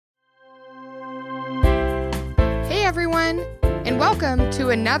everyone, and welcome to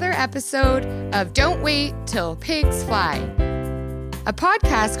another episode of Don't Wait Till Pigs Fly, a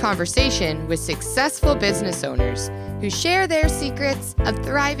podcast conversation with successful business owners who share their secrets of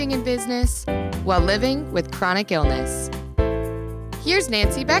thriving in business while living with chronic illness. Here's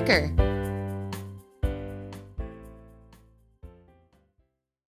Nancy Becker.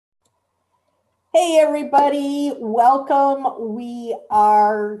 Hey everybody, welcome. We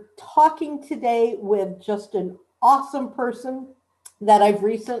are talking today with just an awesome person that I've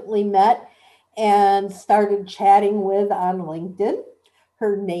recently met and started chatting with on LinkedIn.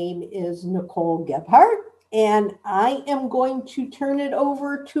 Her name is Nicole Gebhardt, and I am going to turn it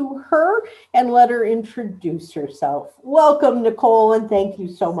over to her and let her introduce herself. Welcome, Nicole, and thank you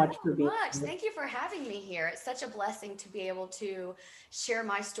so much for being here. Thank you for having me here. It's such a blessing to be able to share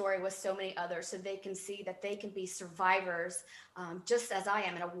my story with so many others so they can see that they can be survivors just as I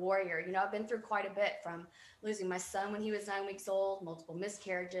am, and a warrior. You know, I've been through quite a bit, from losing my son when he was 9 weeks old, multiple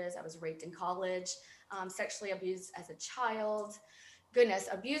miscarriages. I was raped in college, sexually abused as a child.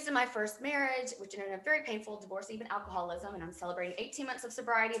 Abused in my first marriage, which ended in a very painful divorce, even alcoholism. And I'm celebrating 18 months of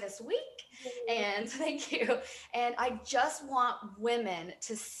sobriety this week. And thank you. And I just want women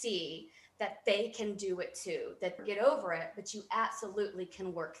to see that they can do it too, that get over it, but you absolutely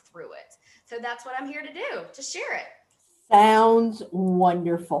can work through it. So that's what I'm here to do, to share it. Sounds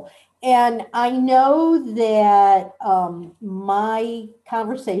wonderful. And I know that my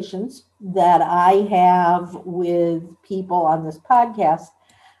conversations that I have with people on this podcast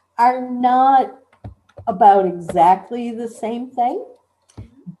are not about exactly the same thing,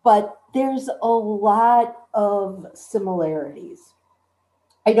 but there's a lot of similarities.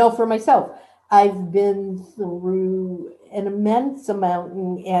 I know for myself, I've been through an immense amount,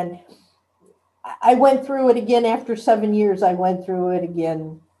 and I went through it again after 7 years. I went through it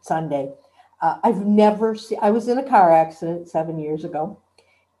again Sunday. I was in a car accident 7 years ago,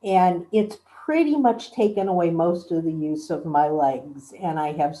 and it's pretty much taken away most of the use of my legs, and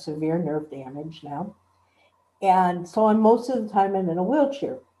I have severe nerve damage now. And so most of the time I'm in a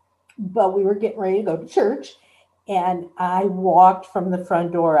wheelchair. But we were getting ready to go to church, and I walked from the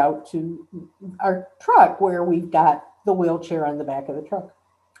front door out to our truck where we've got the wheelchair on the back of the truck.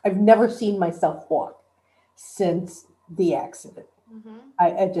 I've never seen myself walk since the accident.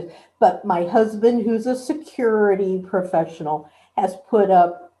 But my husband, who's a security professional, has put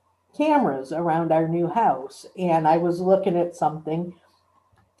up cameras around our new house. And I was looking at something,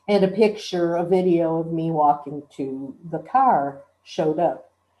 and a video of me walking to the car showed up.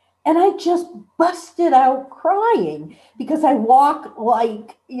 And I just busted out crying because I walk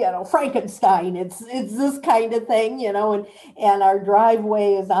like, Frankenstein. It's this kind of thing, and our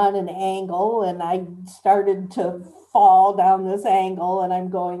driveway is on an angle, and I started to fall down this angle, and I'm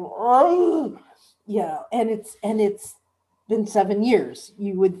going, oh, and it's been 7 years.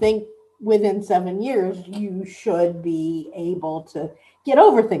 You would think within 7 years you should be able to get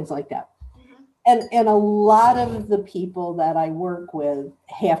over things like that. And a lot of the people that I work with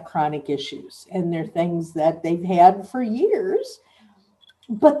have chronic issues, and they're things that they've had for years,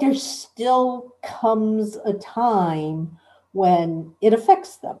 but there still comes a time when it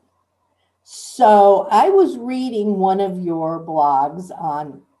affects them. So I was reading one of your blogs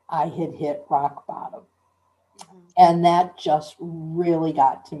on I had hit rock bottom, and that just really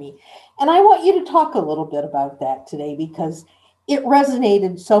got to me. And I want you to talk a little bit about that today, because it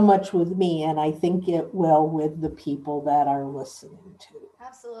resonated so much with me, and I think it will with the people that are listening to.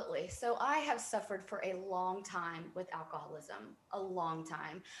 Absolutely. So I have suffered for a long time with alcoholism, a long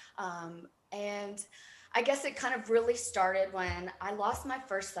time. And I guess it kind of really started when I lost my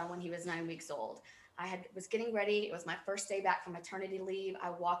first son when he was 9 weeks old. Was getting ready. It was my first day back from maternity leave.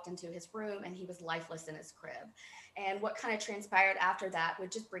 I walked into his room and he was lifeless in his crib. And what kind of transpired after that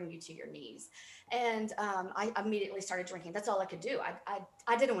would just bring you to your knees. And I immediately started drinking. That's all I could do.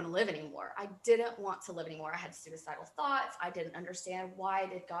 I didn't want to live anymore. I didn't want to live anymore. I had suicidal thoughts. I didn't understand, why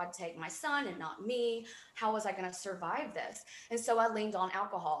did God take my son and not me? How was I going to survive this? And so I leaned on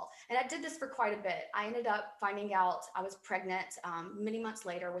alcohol. And I did this for quite a bit. I ended up finding out I was pregnant many months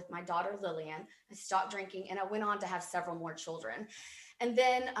later with my daughter, Lillian. I stopped drinking, and I went on to have several more children. And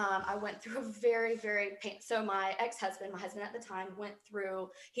then I went through a very, very so my ex-husband, my husband at the time,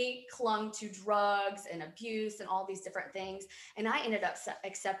 he clung to drugs and abuse and all these different things. And I ended up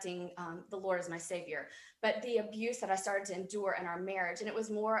accepting the Lord as my savior. But the abuse that I started to endure in our marriage, and it was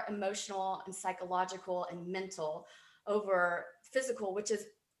more emotional and psychological and mental over physical, which is,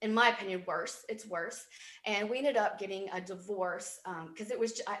 in my opinion, worse. It's worse. And we ended up getting a divorce because it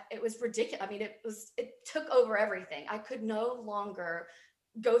was ridiculous. I mean, it took over everything. I could no longer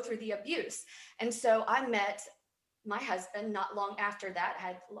go through the abuse. And so I met my husband, not long after that,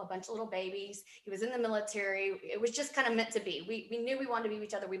 had a bunch of little babies. He was in the military. It was just kind of meant to be. We knew we wanted to be with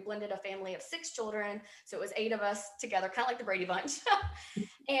each other. We blended a family of 6 children. So it was 8 of us together, kind of like the Brady Bunch.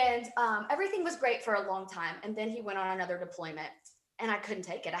 And everything was great for a long time. And then he went on another deployment and I couldn't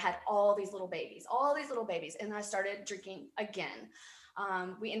take it. I had all these little babies. And I started drinking again.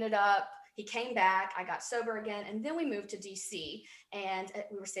 We ended up, he came back, I got sober again. And then we moved to DC and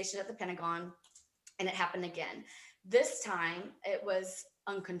we were stationed at the Pentagon and it happened again. This time it was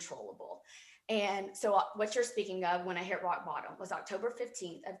uncontrollable. And so what you're speaking of when I hit rock bottom was October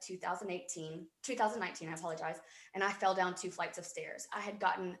 15th of 2019, I apologize. And I fell down 2 flights of stairs. I had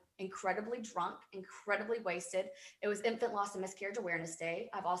gotten incredibly drunk, incredibly wasted. It was Infant Loss and Miscarriage Awareness Day.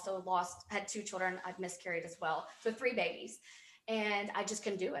 I've also had 2 children. I've miscarried as well. So 3 babies. And I just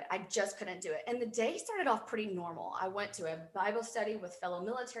couldn't do it. I just couldn't do it. And the day started off pretty normal. I went to a Bible study with fellow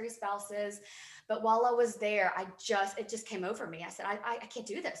military spouses. But while I was there, it just came over me. I said, I can't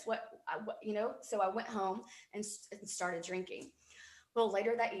do this. So I went home and started drinking. Well,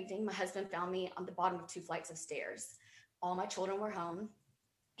 later that evening, my husband found me on the bottom of 2 flights of stairs. All my children were home.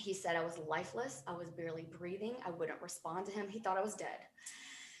 He said I was lifeless. I was barely breathing. I wouldn't respond to him. He thought I was dead.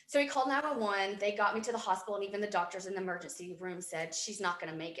 So he called 911. They got me to the hospital, and even the doctors in the emergency room said, she's not going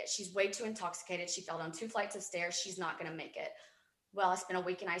to make it. She's way too intoxicated. She fell down 2 flights of stairs. She's not going to make it. Well, I spent a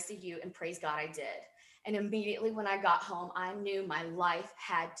week in ICU, and praise God, I did. And immediately when I got home, I knew my life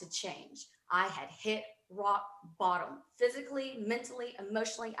had to change. I had hit rock bottom. Physically, mentally,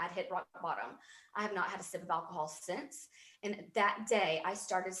 emotionally, I'd hit rock bottom. I have not had a sip of alcohol since. And that day I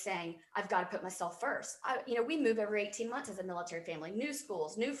started saying, I've got to put myself first. We move every 18 months as a military family, new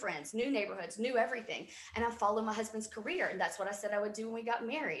schools, new friends, new neighborhoods, new everything. And I followed my husband's career. And that's what I said I would do when we got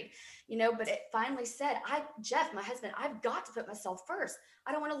married, but it finally said, Jeff, my husband, I've got to put myself first.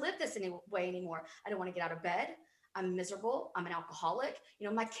 I don't want to live this way anymore. I don't want to get out of bed. I'm miserable. I'm an alcoholic.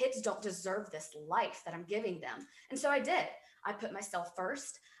 My kids don't deserve this life that I'm giving them. And so I did. I put myself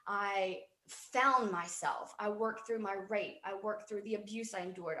first. I found myself. I worked through my rape. I worked through the abuse I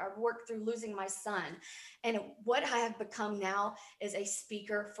endured. I worked through losing my son. And what I have become now is a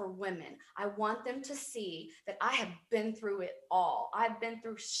speaker for women. I want them to see that I have been through it all. I've been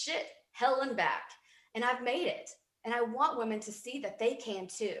through shit, hell and back, and I've made it. And I want women to see that they can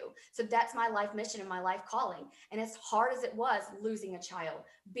too. So that's my life mission and my life calling. And as hard as it was losing a child,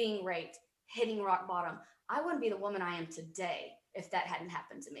 being raped, hitting rock bottom, I wouldn't be the woman I am today if that hadn't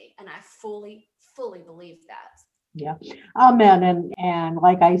happened to me. And I fully believe that. Yeah. Amen. And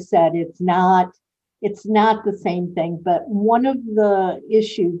like I said, it's not the same thing, but one of the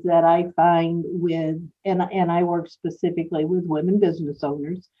issues that I find with, and I work specifically with women business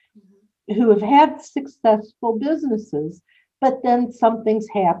owners who have had successful businesses, but then something's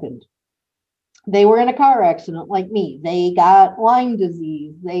happened. They were in a car accident like me. They got Lyme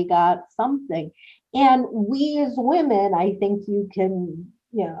disease. They got something. And we as women, I think you can,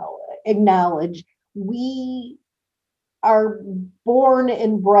 acknowledge, we are born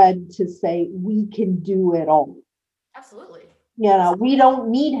and bred to say we can do it all. Absolutely. We don't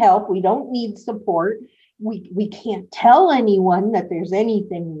need help. We don't need support. We can't tell anyone that there's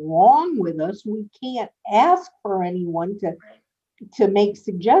anything wrong with us. We can't ask for anyone to make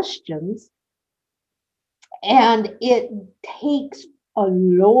suggestions. And it takes a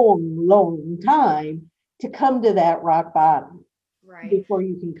long time to come to that rock bottom, right, before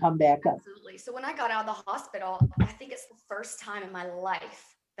you can come back up. Absolutely. So when I got out of the hospital, I think it's the first time in my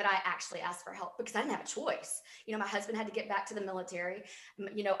life that I actually asked for help because I didn't have a choice. My husband had to get back to the military,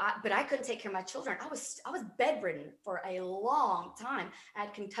 but I couldn't take care of my children. I was bedridden for a long time. I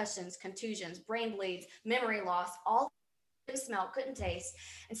had concussions, contusions, brain bleeds, memory loss, all couldn't smell, couldn't taste.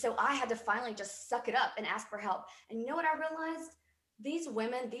 And so I had to finally just suck it up and ask for help. And you know what I realized? These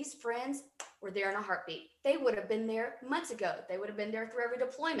women, these friends were there in a heartbeat. They would have been there months ago. They would have been there through every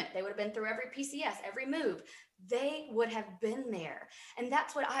deployment. They would have been through every PCS, every move. They would have been there. And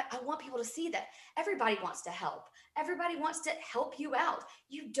that's what I want people to see, that everybody wants to help. Everybody wants to help you out.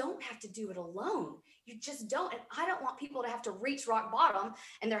 You don't have to do it alone. You just don't. And I don't want people to have to reach rock bottom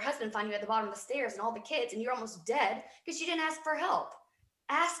and their husband find you at the bottom of the stairs and all the kids and you're almost dead because you didn't ask for help.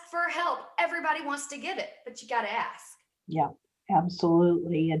 Ask for help. Everybody wants to give it, but you got to ask. Yeah.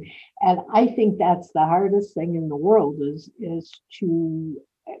 Absolutely. And I think that's the hardest thing in the world is to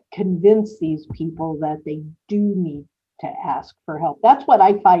convince these people that they do need to ask for help. That's what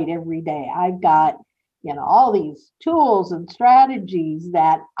I fight every day. I've got, all these tools and strategies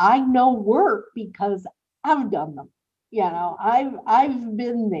that I know work because I've done them. I've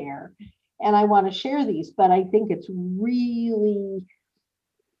been there and I want to share these, but I think it's really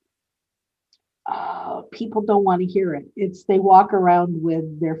people don't want to hear it. They walk around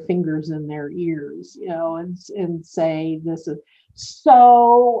with their fingers in their ears, and say this is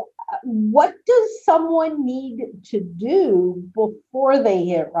so. What does someone need to do before they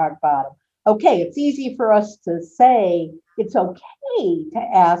hit rock bottom? Okay, it's easy for us to say it's okay to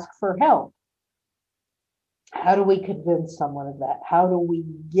ask for help. How do we convince someone of that? How do we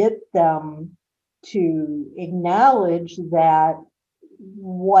get them to acknowledge that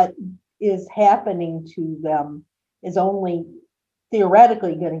what is happening to them is only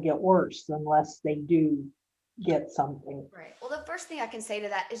theoretically going to get worse unless they do get something? Right. Well, the first thing I can say to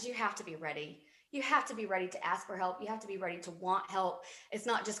that is you have to be ready. You have to be ready to ask for help. You have to be ready to want help. It's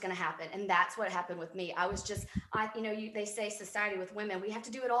not just going to happen. And that's what happened with me. They say society with women, we have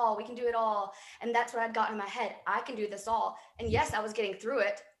to do it all. We can do it all. And that's what I'd got in my head. I can do this all. And yes, I was getting through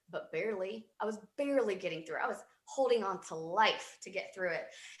it, but barely. I was barely getting through it. I was holding on to life to get through it.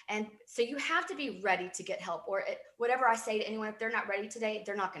 And so you have to be ready to get help, or whatever I say to anyone, if they're not ready today,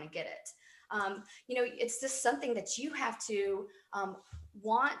 they're not going to get it. It's just something that you have to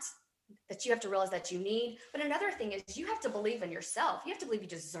want, that you have to realize that you need. But another thing is you have to believe in yourself. You have to believe you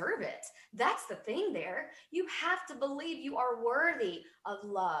deserve it. That's the thing there. You have to believe you are worthy of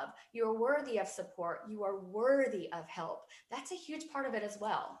love. You are worthy of support. You are worthy of help. That's a huge part of it as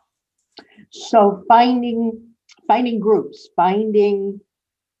well. So finding groups, finding,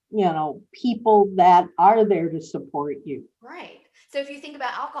 people that are there to support you. Right. So if you think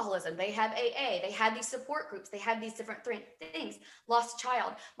about alcoholism, they have AA, they had these support groups, they had these different things. Lost a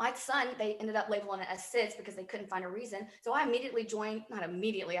child. My son, they ended up labeling it as SIDS because they couldn't find a reason. So I immediately joined, not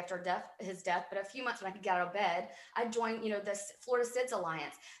immediately after his death, but a few months when I could get out of bed, I joined, this Florida SIDS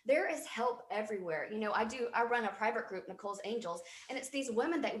Alliance. There is help everywhere. I run a private group, Nicole's Angels, and it's these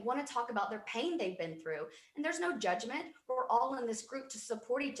women that want to talk about their pain they've been through. And there's no judgment. We're all in this group to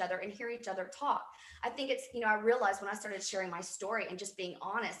support each other and hear each other talk. I think it's, I realized when I started sharing my story and just being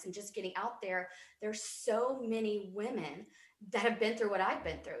honest and just getting out there, there's so many women that have been through what I've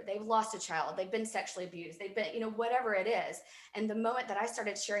been through. They've lost a child, they've been sexually abused, they've been, whatever it is. And the moment that I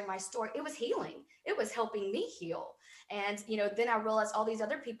started sharing my story, it was healing. It was helping me heal. And, then I realized all these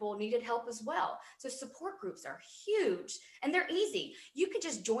other people needed help as well. So support groups are huge and they're easy. You could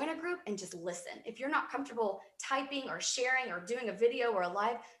just join a group and just listen. If you're not comfortable typing or sharing or doing a video or a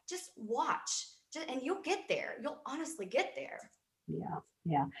live, just watch. And you'll get there. You'll honestly get there.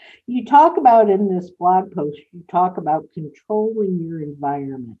 Yeah. You talk about in this blog post, you talk about controlling your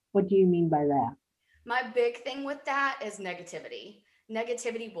environment. What do you mean by that? My big thing with that is negativity.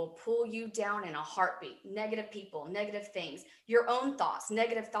 Negativity will pull you down in a heartbeat. Negative people, negative things, your own thoughts,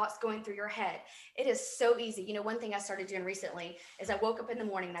 negative thoughts going through your head. It is so easy. One thing I started doing recently is I woke up in the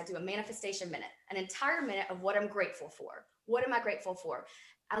morning and I do a manifestation minute, an entire minute of what I'm grateful for. What am I grateful for?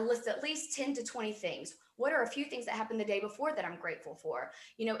 I list at least 10 to 20 things. What are a few things that happened the day before that I'm grateful for?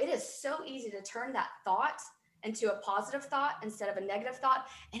 It is so easy to turn that thought into a positive thought instead of a negative thought,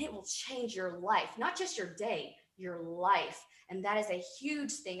 and it will change your life, not just your day, your life. And that is a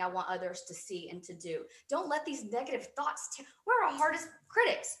huge thing I want others to see and to do. Don't let these negative thoughts, we're our hardest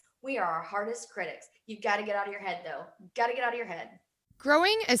critics. We are our hardest critics. You've got to get out of your head though. You've got to get out of your head.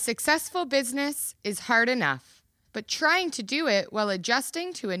 Growing a successful business is hard enough, but trying to do it while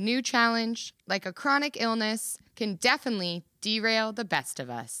adjusting to a new challenge, like a chronic illness, can definitely derail the best of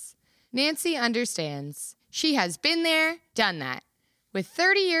us. Nancy understands. She has been there, done that. With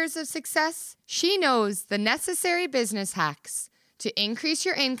 30 years of success, she knows the necessary business hacks to increase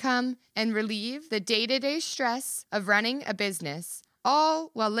your income and relieve the day-to-day stress of running a business, all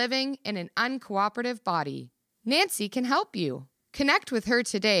while living in an uncooperative body. Nancy can help you. Connect with her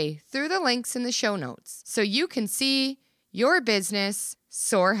today through the links in the show notes so you can see your business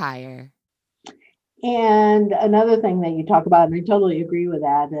soar higher. And another thing that you talk about, and I totally agree with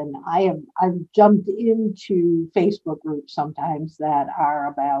that, and I've jumped into Facebook groups sometimes that are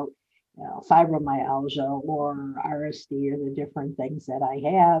about fibromyalgia or RSD or the different things that I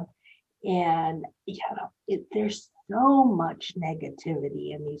have. And there's so much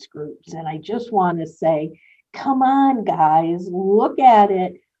negativity in these groups. And I just want to say, come on, guys, look at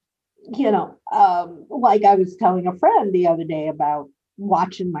it. Like I was telling a friend the other day about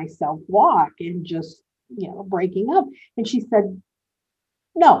watching myself walk and just, breaking up. And she said,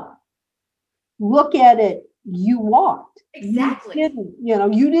 no, look at it. You walked. Exactly.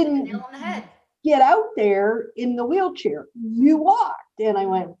 You didn't nail on the head. Get out there in the wheelchair. You walked. And I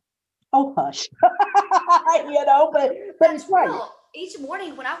went, oh, hush. But it's right. each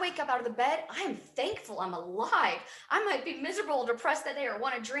morning when I wake up out of the bed, I am thankful I'm alive. I might be miserable or depressed that day or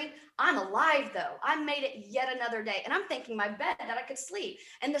want to drink. I'm alive though. I made it yet another day. And I'm thanking my bed that I could sleep.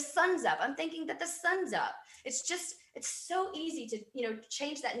 And the sun's up. I'm thinking that the sun's up. It's so easy to,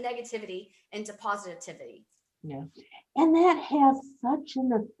 change that negativity into positivity. Yeah. And that has such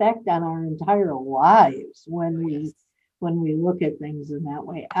an effect on our entire lives when Yes. we look at things in that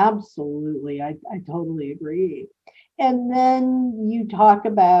way. Absolutely. I totally agree. And then you talk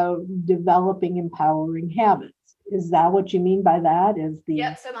about developing empowering habits. Is that what you mean by that?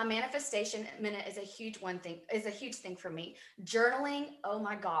 Yep. So my manifestation minute is a huge thing for me. Journaling, oh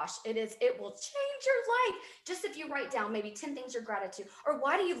my gosh, it will change your life. Just if you write down maybe 10 things you're gratitude, or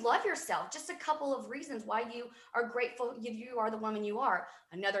why do you love yourself? Just a couple of reasons why you are grateful you are the woman you are.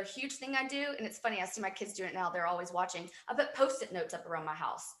 Another huge thing I do, and it's funny, I see my kids doing it now, they're always watching. I put post-it notes up around my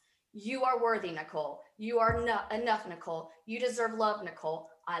house. You are worthy, Nicole. You are not enough, Nicole. You deserve love, Nicole.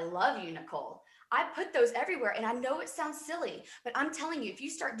 I love you, Nicole. I put those everywhere, and I know it sounds silly, but I'm telling you, if you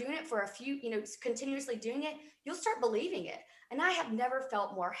start doing it for a few, continuously doing it, you'll start believing it. And I have never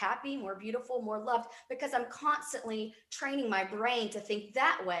felt more happy, more beautiful, more loved, because I'm constantly training my brain to think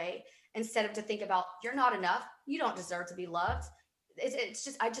that way instead of to think about you're not enough, you don't deserve to be loved. It's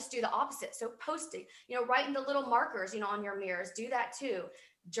just, I just do the opposite. So posting, writing the little markers, on your mirrors, do that too.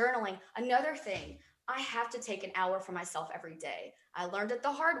 Journaling, another thing. I have to take an hour for myself every day. I learned it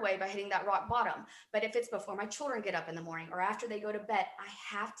the hard way by hitting that rock bottom. But if it's before my children get up in the morning or after they go to bed,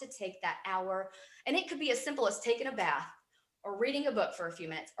 I have to take that hour. And it could be as simple as taking a bath or reading a book for a few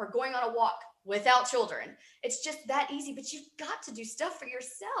minutes or going on a walk without children. It's just that easy, but you've got to do stuff for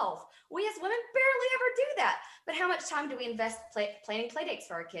yourself. We as women barely ever do that. But how much time do we invest planning play dates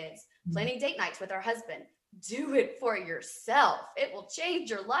for our kids, planning date nights with our husband? Do it for yourself. It will change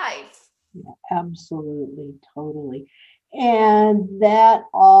your life. Yeah, absolutely, totally. And that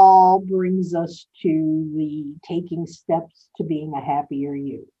all brings us to the taking steps to being a happier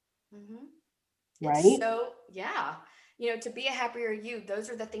you, Mm-hmm. It's right? so, yeah. To be a happier you, those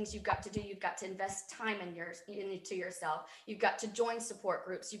are the things you've got to do. You've got to invest time into yourself. You've got to join support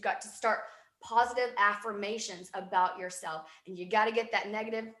groups. You've got to start positive affirmations about yourself. And you got to get that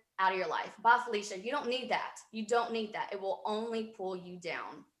negative out of your life. Bye, Felicia. You don't need that. You don't need that. It will only pull you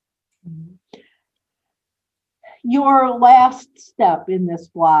down. Your last step in this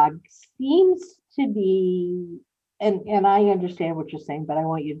blog seems to be, and I understand what you're saying, but I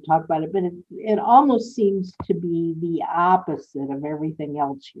want you to talk about it, but it almost seems to be the opposite of everything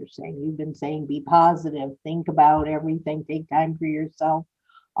else you're saying. You've been saying be positive, think about everything, take time for yourself,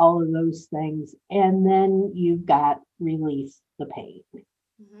 all of those things. And then you've got release the pain.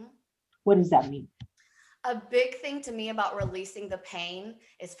 Mm-hmm. What does that mean? A big thing to me about releasing the pain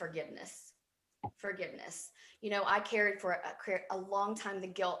is forgiveness. Forgiveness. I carried for a long time the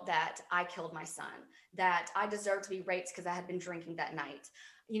guilt that I killed my son, that I deserved to be raped because I had been drinking that night.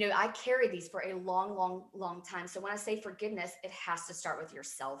 I carried these for a long, long, long time. So when I say forgiveness, it has to start with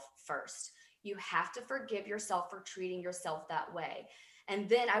yourself first. You have to forgive yourself for treating yourself that way. And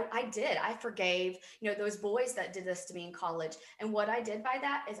then I forgave, those boys that did this to me in college. And what I did by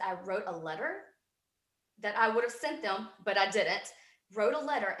that is I wrote a letter that I would have sent them, but I didn't. Wrote a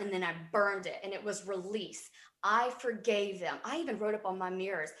letter and then I burned it, and it was release. I forgave them. I even wrote up on my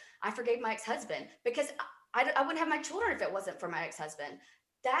mirrors, I forgave my ex-husband, because I wouldn't have my children if it wasn't for my ex-husband.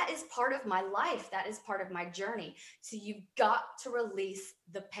 That is part of my life. That is part of my journey. So you've got to release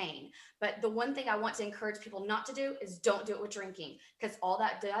the pain. But the one thing I want to encourage people not to do is don't do it with drinking, because all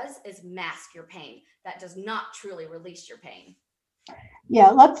that does is mask your pain. That does not truly release your pain.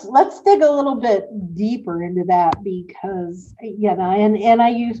 Yeah, let's dig a little bit deeper into that, because and I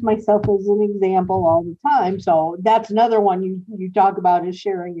use myself as an example all the time. So that's another one you talk about, is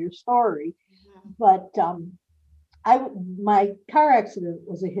sharing your story. Mm-hmm. But my car accident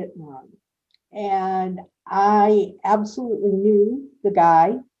was a hit and run, and I absolutely knew the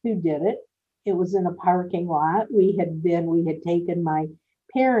guy who did it. It was in a parking lot. We had taken my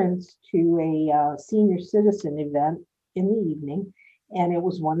parents to a senior citizen event in the evening, and it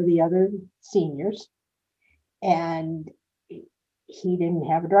was one of the other seniors, and he didn't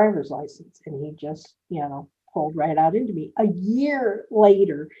have a driver's license, and he just pulled right out into me. A year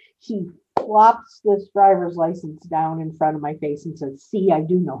later, he flops this driver's license down in front of my face and says, "See, I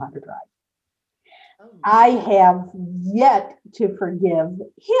do know how to drive." Oh. I have yet to forgive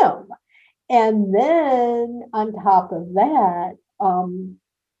him. And then on top of that,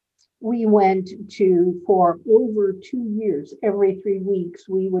 we went for over 2 years, every 3 weeks,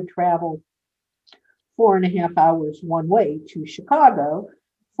 we would travel 4.5 hours one way to Chicago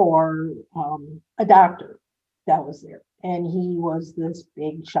for a doctor. that was there. And he was this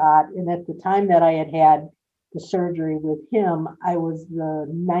big shot. And at the time that I had the surgery with him, I was the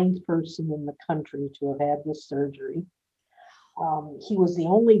 9th person in the country to have had this surgery. He was the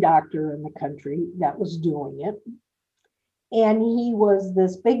only doctor in the country that was doing it. And he was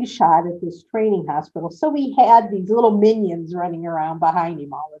this big shot at this training hospital. So we had these little minions running around behind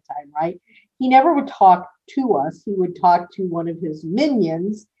him all the time, right? He never would talk to us. He would talk to one of his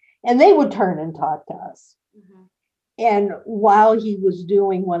minions, and they would turn and talk to us. Mm-hmm. And while he was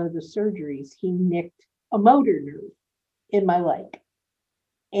doing one of the surgeries, he nicked a motor nerve in my leg.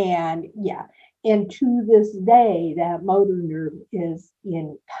 And and to this day, that motor nerve is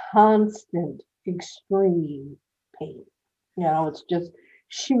in constant, extreme pain. It's just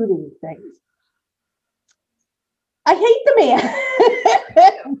shooting things. I hate the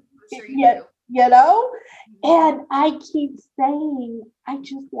man. Sure and I keep saying, I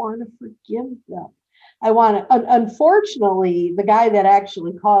just want to forgive them. I want to, unfortunately, the guy that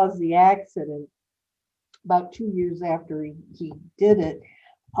actually caused the accident, about 2 years after he did it,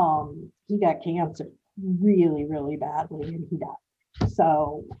 he got cancer really, really badly, and he died.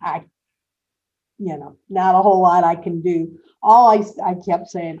 So not a whole lot I can do. All I kept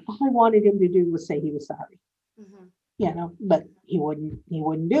saying, all I wanted him to do was say he was sorry. Mm-hmm. But he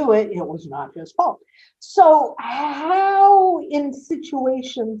wouldn't do it. It was not his fault. So how, in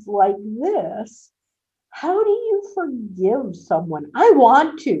situations like this, how do you forgive someone? I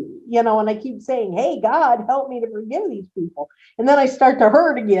want to, and I keep saying, hey, God, help me to forgive these people. And then I start to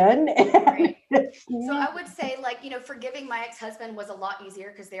hurt again. Right. So I would say, forgiving my ex-husband was a lot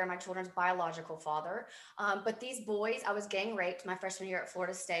easier because they are my children's biological father. But these boys, I was gang raped my freshman year at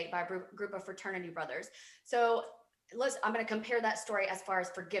Florida State by a group of fraternity brothers. So I'm going to compare that story as far as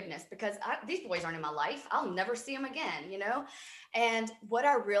forgiveness, because these boys aren't in my life. I'll never see them again, And what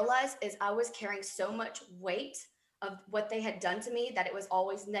I realized is I was carrying so much weight of what they had done to me that it was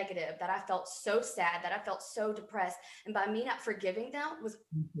always negative, that I felt so sad, that I felt so depressed. And by me not forgiving them was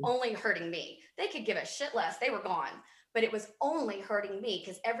only hurting me. They could give a shit less. They were gone. But it was only hurting me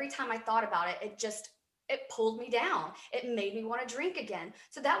because every time I thought about it, it pulled me down. It made me want to drink again.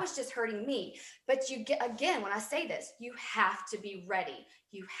 So that was just hurting me. But again, when I say this, you have to be ready.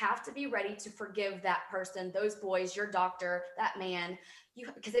 You have to be ready to forgive that person, those boys, your doctor, that man.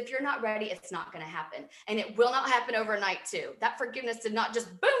 Because if you're not ready, it's not going to happen. And it will not happen overnight too. That forgiveness did not just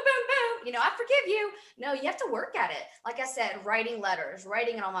boom, boom, boom. I forgive you. No, you have to work at it. Like I said, writing letters,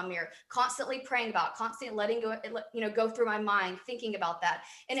 writing it on my mirror, constantly praying about, constantly letting go through my mind, thinking about that.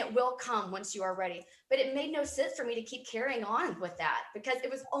 And it will come once you are ready. But it made no sense for me to keep carrying on with that because it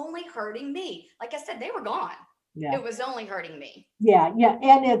was only hurting me. Like I said, they were gone. Yeah. It was only hurting me. Yeah.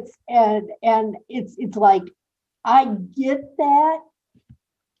 And it's like, I get that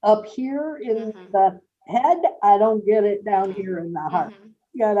up here in the head. I don't get it down here in the heart,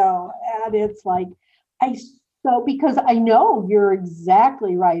 and it's like, because I know you're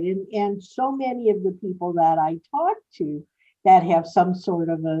exactly right. And so many of the people that I talk to that have some sort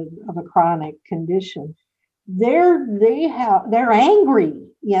of a chronic condition, they're angry.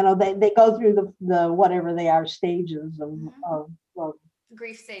 They go through the whatever they are stages of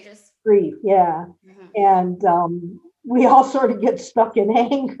grief stages. Grief, yeah. And we all sort of get stuck in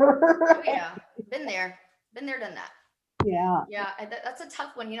anger. Oh, yeah, been there, done that. Yeah. Yeah, that's a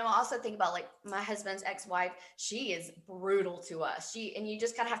tough one. I also think about like my husband's ex-wife. She is brutal to us. And you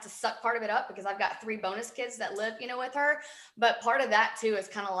just kind of have to suck part of it up because I've got 3 bonus kids that live, with her. But part of that too is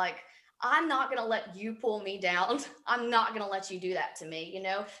kind of like, I'm not going to let you pull me down. I'm not going to let you do that to me,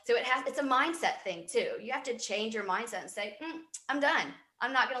 So it's a mindset thing too. You have to change your mindset and say, I'm done.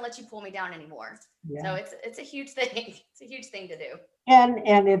 I'm not going to let you pull me down anymore. Yeah. So it's a huge thing. It's a huge thing to do. And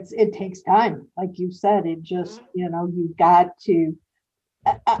it takes time. Like you said, it just, you've got to,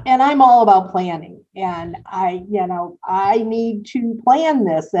 and I'm all about planning, and I need to plan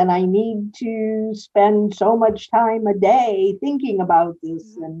this, and I need to spend so much time a day thinking about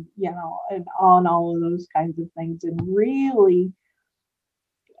this, and, and on all of those kinds of things. And really,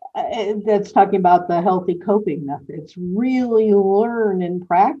 that's talking about the healthy coping methods. Really learn and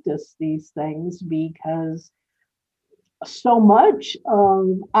practice these things, because so much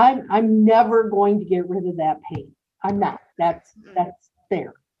I'm never going to get rid of that pain. I'm not. That's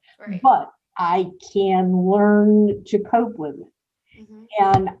there. Right. But I can learn to cope with it.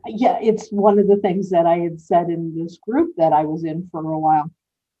 And it's one of the things that I had said in this group that I was in for a while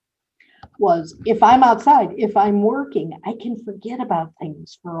was, if I'm outside, if I'm working, I can forget about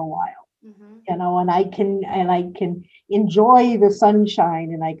things for a while. And I can enjoy the sunshine,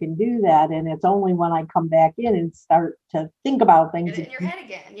 and I can do that. And it's only when I come back in and start to think about things. Get it in your head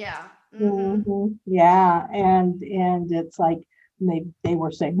again. Yeah. Yeah. And it's like they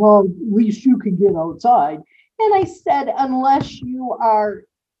were saying, well, at least you can get outside. And I said, unless you are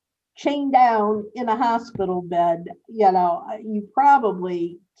chained down in a hospital bed, you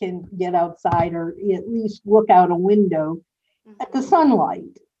probably can get outside, or at least look out a window at the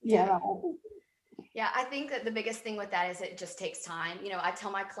sunlight. Yeah, I think that the biggest thing with that is it just takes time. I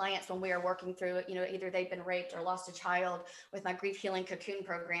tell my clients when we are working through it, either they've been raped or lost a child with my Grief Healing Cocoon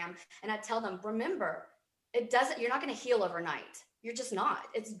program. And I tell them, remember, you're not going to heal overnight. You're just not.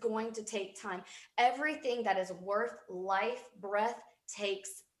 It's going to take time. Everything that is worth life, breath,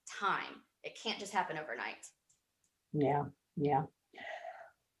 takes time. It can't just happen overnight. Yeah.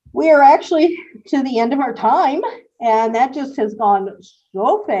 We are actually to the end of our time, and that just has gone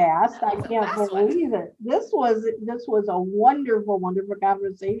so fast. I can't believe it. This was a wonderful, wonderful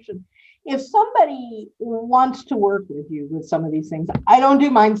conversation. If somebody wants to work with you with some of these things, I don't do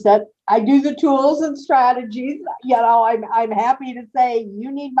mindset. I do the tools and strategies. I'm happy to say,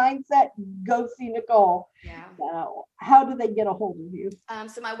 you need mindset, go see Nicole. Yeah. How do they get a hold of you?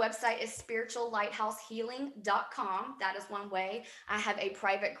 So my website is spirituallighthousehealing.com. That is one way. I have a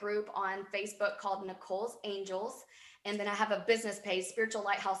private group on Facebook called Nicole's Angels. And then I have a business page, Spiritual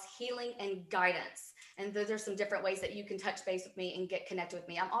Lighthouse Healing and Guidance. And those are some different ways that you can touch base with me and get connected with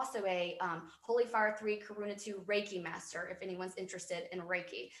me. I'm also a Holy Fire 3 Karuna 2 Reiki master, if anyone's interested in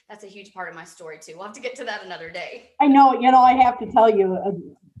Reiki. That's a huge part of my story too. We'll have to get to that another day. I know, I have to tell you,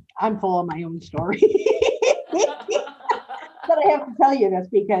 I'm full of my own story. But I have to tell you this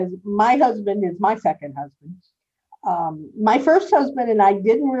because my husband is my second husband. My first husband and I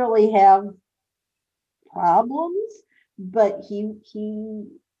didn't really have problems, but he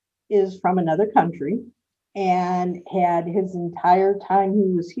is from another country and had his entire time he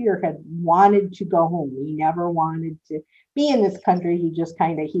was here had wanted to go home. He never wanted to be in this country. He just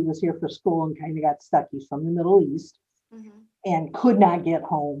he was here for school and kind of got stuck. He's from the Middle East and could not get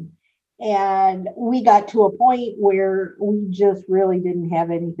home. And we got to a point where we just really didn't have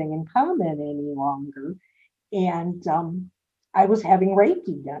anything in common any longer. And I was having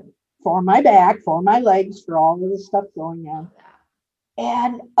Reiki done for my back, for my legs, for all of the stuff going on.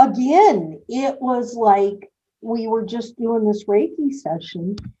 And again, it was like we were just doing this Reiki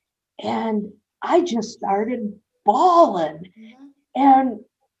session and I just started bawling. And,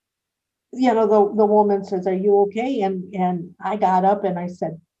 the woman says, "Are you okay?" And I got up and I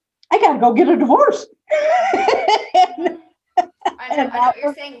said, "I got to go get a divorce." I know what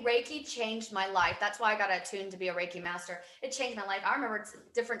you're saying. Reiki changed my life. That's why I got attuned to be a Reiki master. It changed my life. I remember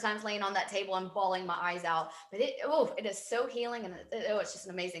different times laying on that table and bawling my eyes out. But it is so healing, and it's just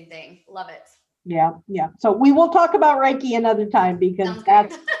an amazing thing. Love it. Yeah. So we will talk about Reiki another time because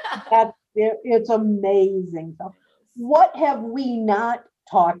it's amazing. So what have we not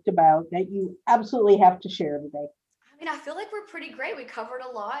talked about that you absolutely have to share today? I feel like we're pretty great. We covered a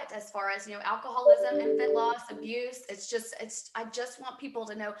lot as far as, alcoholism, infant loss, abuse. I just want people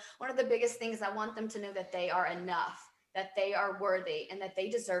to know, one of the biggest things, I want them to know that they are enough, that they are worthy, and that they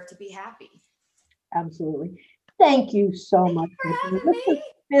deserve to be happy. Absolutely. Thank you so much. This has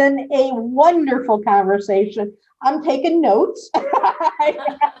been a wonderful conversation. I'm taking notes.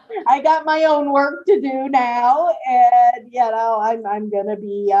 I got my own work to do now, and I'm going to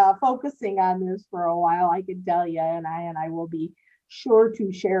be focusing on this for a while. I can tell you, and I will be sure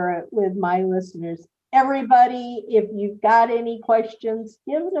to share it with my listeners. Everybody, if you've got any questions,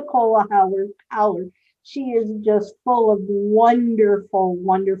 give Nicole a holler. She is just full of wonderful,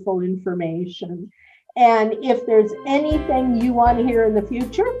 wonderful information. And if there's anything you want to hear in the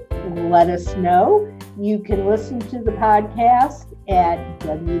future, let us know. You can listen to the podcast at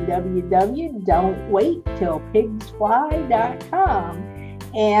www.don'twaittillpigsfly.com.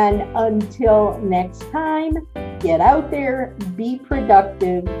 And until next time, get out there, be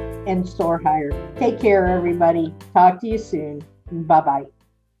productive, and soar higher. Take care, everybody. Talk to you soon. Bye-bye.